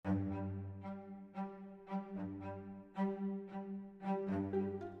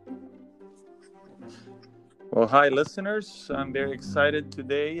Well, hi, listeners. I'm very excited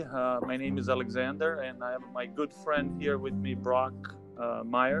today. My name is Alexander, and I have my good friend here with me, Brock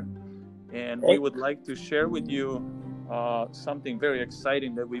Meyer. And we Hey. would like to share with you something very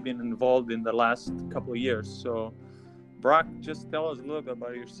exciting that we've been involved in the last couple of years. So, Brock, just tell us a little bit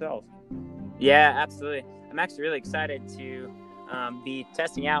about yourself. Yeah, absolutely. I'm actually really excited to be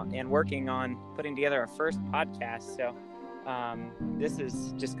testing out and working on putting together our first podcast. So this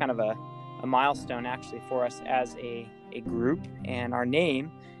is just kind of a milestone actually for us as a group. And our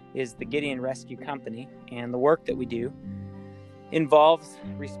name is the Gideon Rescue Company. And the work that we do involves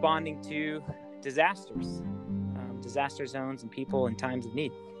responding to disasters, disaster zones and people in times of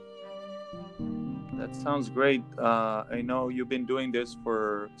need. That sounds great. I know you've been doing this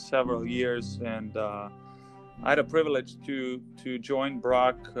for several years, and I had a privilege to join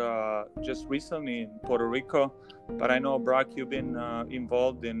Brock just recently in Puerto Rico. But I know, Brock, you've been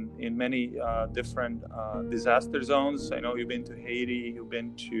involved in many different disaster zones. I know you've been to Haiti, you've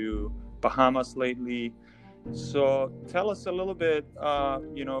been to Bahamas lately. So tell us a little bit,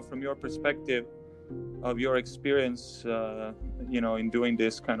 from your perspective of your experience, in doing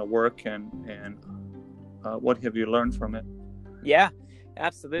this kind of work, and what have you learned from it? Yeah,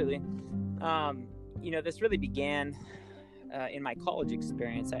 absolutely. This really began in my college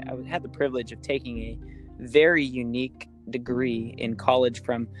experience. I had the privilege of taking a very unique degree in college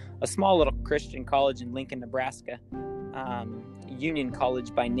from a small little Christian college in Lincoln, Nebraska, Union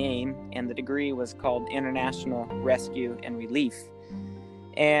College by name, and the degree was called International Rescue and Relief.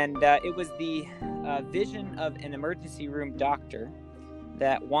 And it was the vision of an emergency room doctor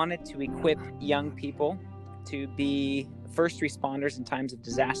that wanted to equip young people to be first responders in times of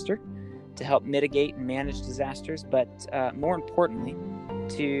disaster, to help mitigate and manage disasters, but more importantly,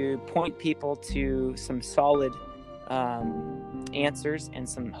 to point people to some solid answers and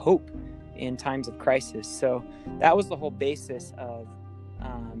some hope in times of crisis. So that was the whole basis of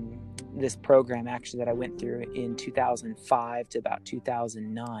this program, actually, that I went through in 2005 to about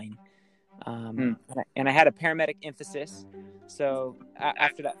 2009. And I had a paramedic emphasis. So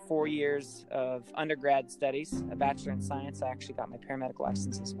after that 4 years of undergrad studies, a bachelor in science, I actually got my paramedic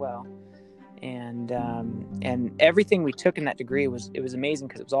license as well. And everything we took in that degree was amazing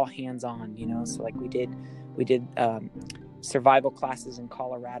because it was all hands-on, So like we did survival classes in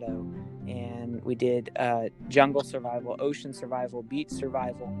Colorado, and we did jungle survival, ocean survival, beach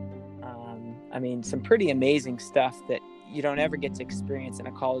survival. Some pretty amazing stuff that you don't ever get to experience in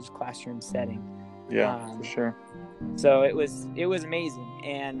a college classroom setting. Yeah, for sure. So it was amazing,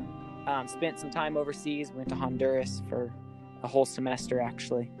 and spent some time overseas. Went to Honduras for a whole semester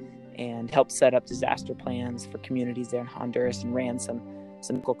actually, and helped set up disaster plans for communities there in Honduras, and ran some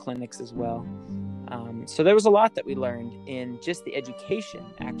local clinics as well. So there was a lot that we learned in just the education,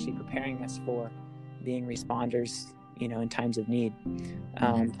 actually preparing us for being responders, in times of need.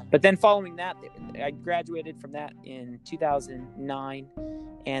 But then following that, I graduated from that in 2009,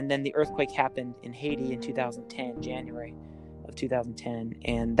 and then the earthquake happened in Haiti in 2010, January of 2010.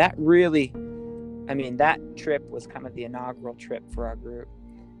 And that really, that trip was kind of the inaugural trip for our group,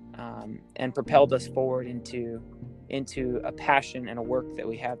 and propelled us forward into a passion and a work that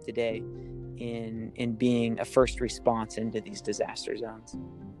we have today in being a first response into these disaster zones.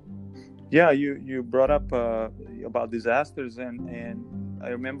 Yeah, you brought up about disasters, and I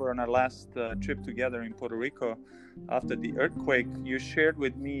remember on our last trip together in Puerto Rico after the earthquake, you shared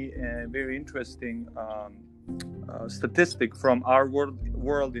with me a very interesting statistic from our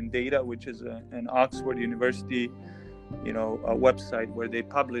World in Data, which is an Oxford University a website where they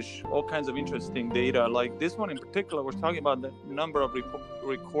publish all kinds of interesting data. Like this one in particular, we're talking about the number of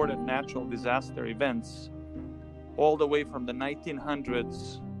recorded natural disaster events all the way from the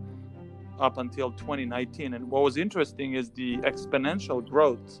 1900s up until 2019. And what was interesting is the exponential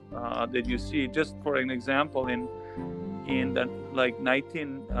growth that you see. Just for an example, in the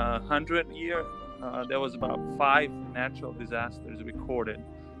 1900 year, there was about 5 natural disasters recorded.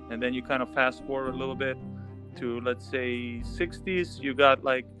 And then you kind of fast forward a little bit to, let's say, 60s, you got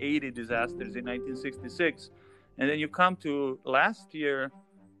like 80 disasters in 1966. And then you come to last year,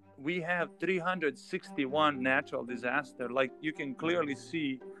 we have 361 natural disasters. Like, you can clearly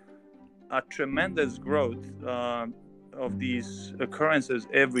see a tremendous growth of these occurrences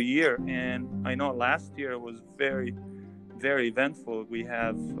every year. And I know last year was very, very eventful. We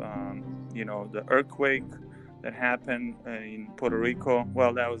have, the earthquake that happened in Puerto Rico.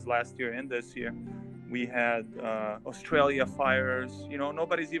 Well, that was last year and this year. We had Australia fires.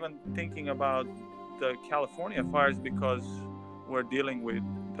 Nobody's even thinking about the California fires because we're dealing with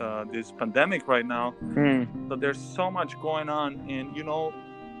this pandemic right now. So there's so much going on. And,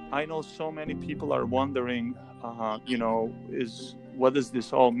 I know so many people are wondering, what does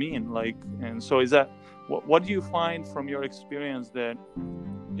this all mean? Like, and so is that, what do you find from your experience that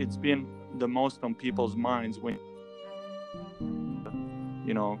it's been the most on people's minds when,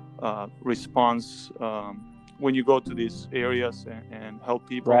 response, when you go to these areas and help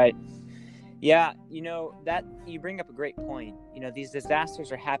people? Right. Yeah, that you bring up a great point. These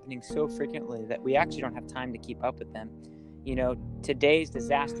disasters are happening so frequently that we actually don't have time to keep up with them. Today's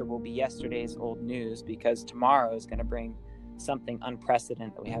disaster will be yesterday's old news, because tomorrow is going to bring something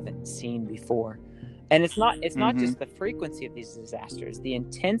unprecedented that we haven't seen before. And it's not just the frequency of these disasters, the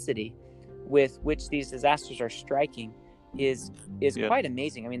intensity with which these disasters are striking is quite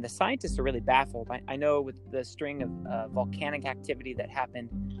amazing. I mean, the scientists are really baffled. I know with the string of volcanic activity that happened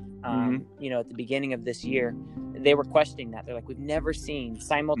at the beginning of this year, they were questioning that. They're like, we've never seen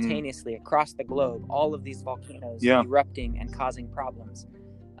simultaneously across the globe all of these volcanoes erupting and causing problems.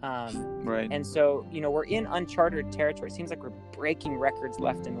 Right. And so, we're in uncharted territory. It seems like we're breaking records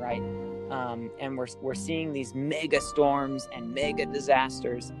left and right. And we're seeing these mega storms and mega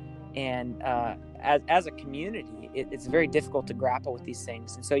disasters. And as a community, it's very difficult to grapple with these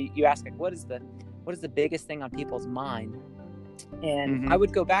things. And so you ask, like, what is the biggest thing on people's mind? And I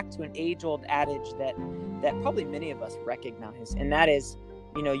would go back to an age-old adage that probably many of us recognize, and that is,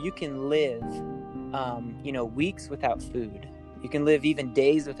 you can live, weeks without food. You can live even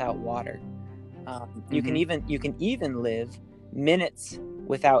days without water. You can even live minutes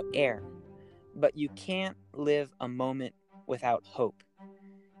without air, but you can't live a moment without hope.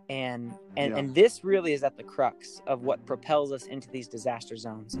 And this really is at the crux of what propels us into these disaster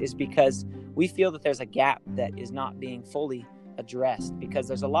zones, is because we feel that there's a gap that is not being fully addressed, because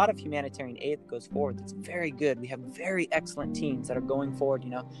there's a lot of humanitarian aid that goes forward that's very good. We have very excellent teams that are going forward,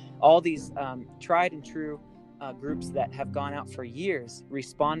 all these tried and true groups that have gone out for years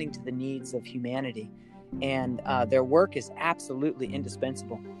responding to the needs of humanity, and their work is absolutely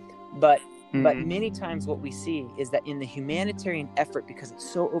indispensable. But many times what we see is that in the humanitarian effort, because it's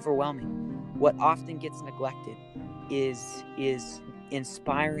so overwhelming, what often gets neglected is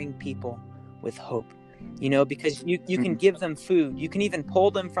inspiring people with hope. Because you can give them food. You can even pull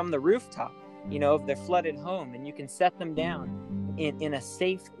them from the rooftop, of their flooded home, and you can set them down in a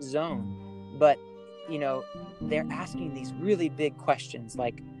safe zone. But, they're asking these really big questions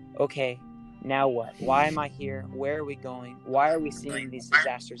like, okay, now what? Why am I here? Where are we going? Why are we seeing these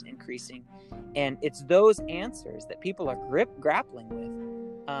disasters increasing? And it's those answers that people are grappling with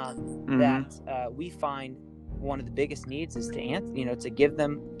that we find one of the biggest needs is to answer, to give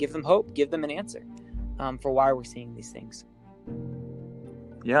them hope, give them an answer for why we're seeing these things.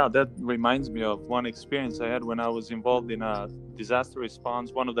 Yeah, that reminds me of one experience I had when I was involved in a disaster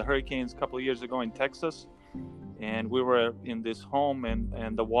response, one of the hurricanes a couple of years ago in Texas. And we were in this home,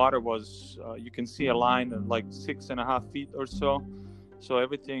 and the water was, you can see a line of like 6.5 feet or so. So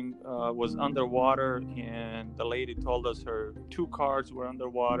everything was underwater, and the lady told us her 2 cars were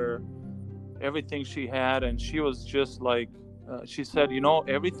underwater, everything she had. And she was just like, she said,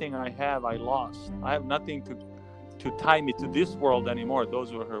 everything I have, I lost. I have nothing to tie me to this world anymore.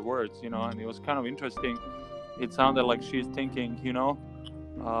 Those were her words, and it was kind of interesting. It sounded like she's thinking,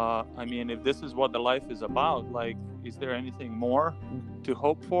 if this is what the life is about, like, is there anything more to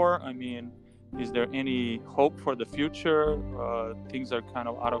hope for? Is there any hope for the future? Things are kind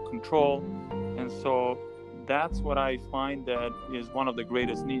of out of control. And so that's what I find that is one of the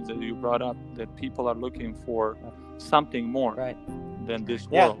greatest needs that you brought up, that people are looking for something more than this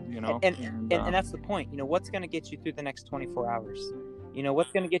world, And that's the point. What's going to get you through the next 24 hours?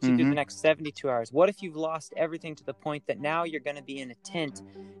 What's going to get you through the next 72 hours? What if you've lost everything to the point that now you're going to be in a tent?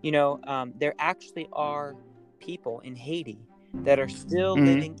 There actually are people in Haiti that are still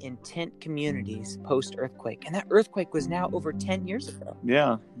living in tent communities post-earthquake. And that earthquake was now over 10 years ago.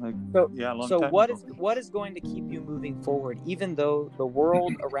 Yeah. So what is going to keep you moving forward, even though the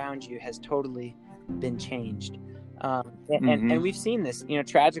world around you has totally been changed? And we've seen this,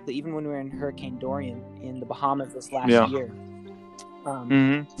 tragically, even when we were in Hurricane Dorian in the Bahamas this last year.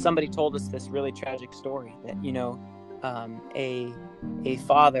 Somebody told us this really tragic story that, a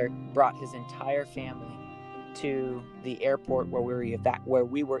father brought his entire family to the airport where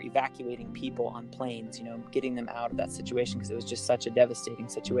we were evacuating people on planes, getting them out of that situation because it was just such a devastating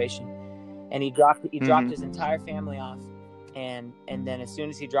situation. And he dropped his entire family off, and then as soon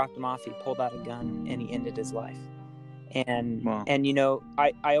as he dropped them off, he pulled out a gun and he ended his life. And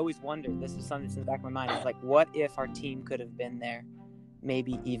I always wonder, this is something that's in the back of my mind, is like, what if our team could have been there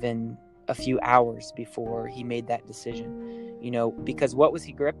maybe even a few hours before he made that decision? Because what was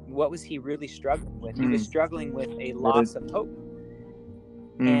he really struggling with? He was struggling with a loss of hope.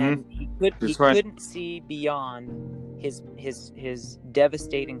 and he That's right. couldn't see beyond his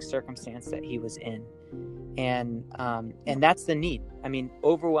devastating circumstance that he was in. And that's the need. I mean,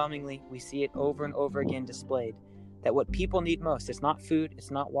 overwhelmingly, we see it over and over again displayed, that what people need most, it's not food,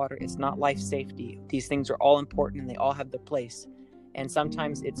 it's not water, it's not life safety. These things are all important and they all have their place. And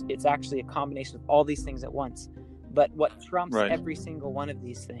sometimes it's actually a combination of all these things at once. But what trumps Right. every single one of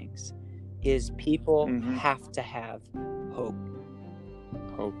these things is people have to have hope.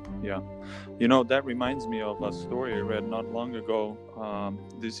 Hope, yeah. You know, that reminds me of a story I read not long ago.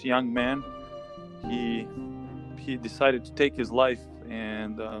 This young man, he decided to take his life,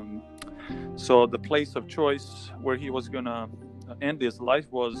 and so the place of choice where he was gonna end his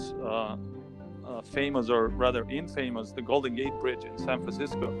life was famous, or rather infamous, the Golden Gate Bridge in San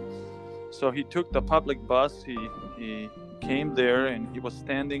Francisco. So he took the public bus. He came there, and he was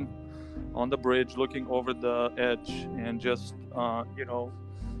standing on the bridge, looking over the edge, and just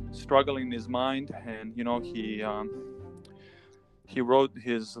struggling in his mind. And he wrote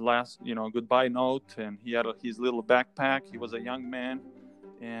his last goodbye note, and he had his little backpack. He was a young man,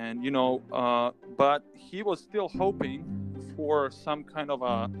 and but he was still hoping for some kind of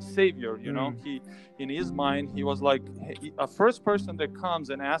a savior. He, in his mind, he was like, hey, a first person that comes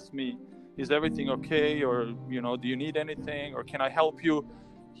and asks me, is everything okay, or do you need anything, or can I help you,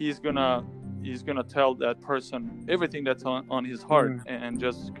 he's gonna tell that person everything that's on his heart, and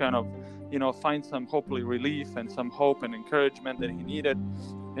just kind of find some hopefully relief and some hope and encouragement that he needed.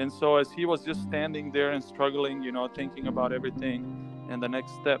 And so as he was just standing there and struggling, thinking about everything and the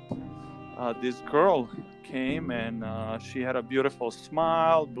next step, this girl came, and she had a beautiful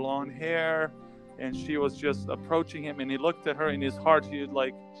smile, blonde hair, and she was just approaching him, and he looked at her. In his heart,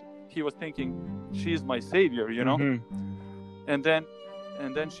 he was thinking, she's my savior, and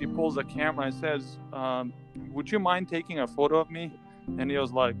then she pulls a camera and says, would you mind taking a photo of me? And he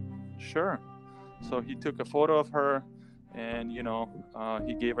was like, sure. So he took a photo of her, and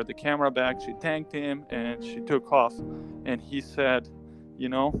he gave her the camera back. She thanked him, and she took off. And he said,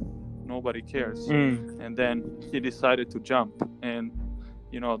 nobody cares. And then he decided to jump. And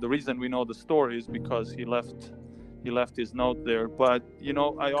the reason we know the story is because he left his note there. But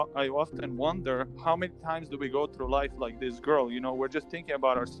I often wonder, how many times do we go through life like this girl? We're just thinking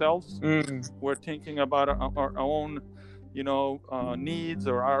about ourselves. We're thinking about our own needs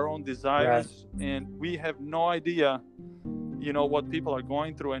or our own desires, right. And we have no idea what people are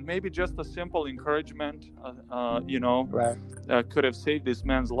going through, and maybe just a simple encouragement right. Could have saved this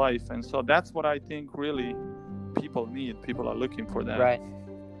man's life. And so that's what I think really people need. People are looking for that. Right.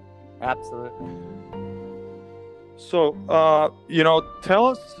 Absolutely. So, tell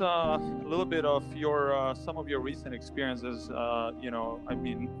us a little bit of some of your recent experiences.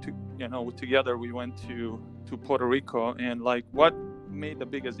 Together we went to Puerto Rico, and what made the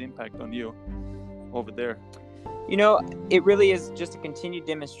biggest impact on you over there? It really is just a continued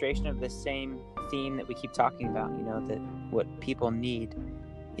demonstration of the same theme that we keep talking about. That what people need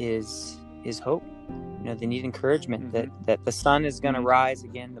is hope. They need encouragement that the sun is going to rise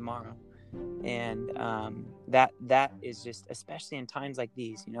again tomorrow. And that is just, especially in times like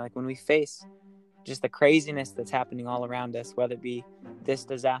these, when we face just the craziness that's happening all around us, whether it be this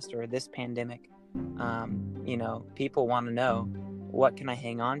disaster or this pandemic, people want to know, what can I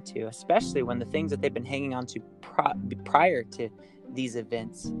hang on to, especially when the things that they've been hanging on to prior to these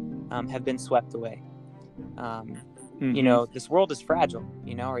events have been swept away. This world is fragile.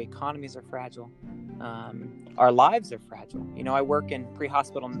 Our economies are fragile. Our lives are fragile. I work in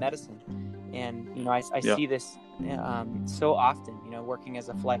pre-hospital medicine, and I see this so often. Working as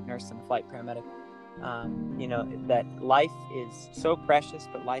a flight nurse and a flight paramedic, that life is so precious,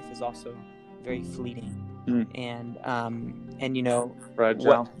 but life is also very fleeting. And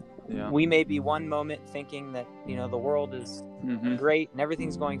fragile. We may be one moment thinking that the world is great and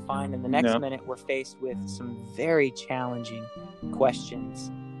everything's going fine, and the next minute we're faced with some very challenging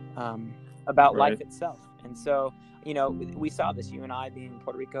questions about life itself. And so we saw this, you and I being in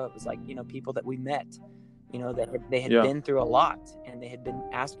Puerto Rico. It was like people that we met, that they had been through a lot, and they had been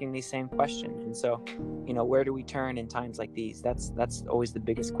asking these same questions. And so where do we turn in times like these? That's always the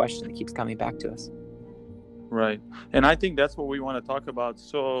biggest question that keeps coming back to us. Right. And I think that's what we want to talk about.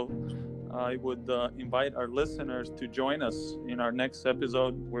 So I would invite our listeners to join us in our next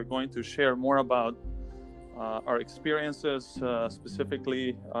episode. We're going to share more about our experiences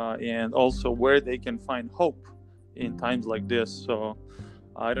specifically, and also where they can find hope in times like this. So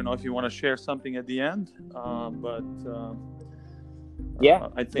I don't know if you want to share something at the end, but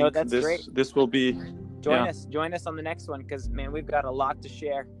I think this will be... Join us on the next one, because, man, we've got a lot to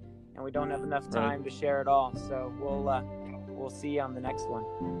share. And we don't have enough time to share it all, so we'll see you on the next one.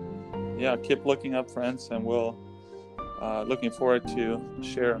 Yeah, keep looking up, friends, and we'll looking forward to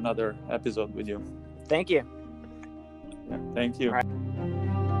share another episode with you. Thank you. Yeah, thank you. All right.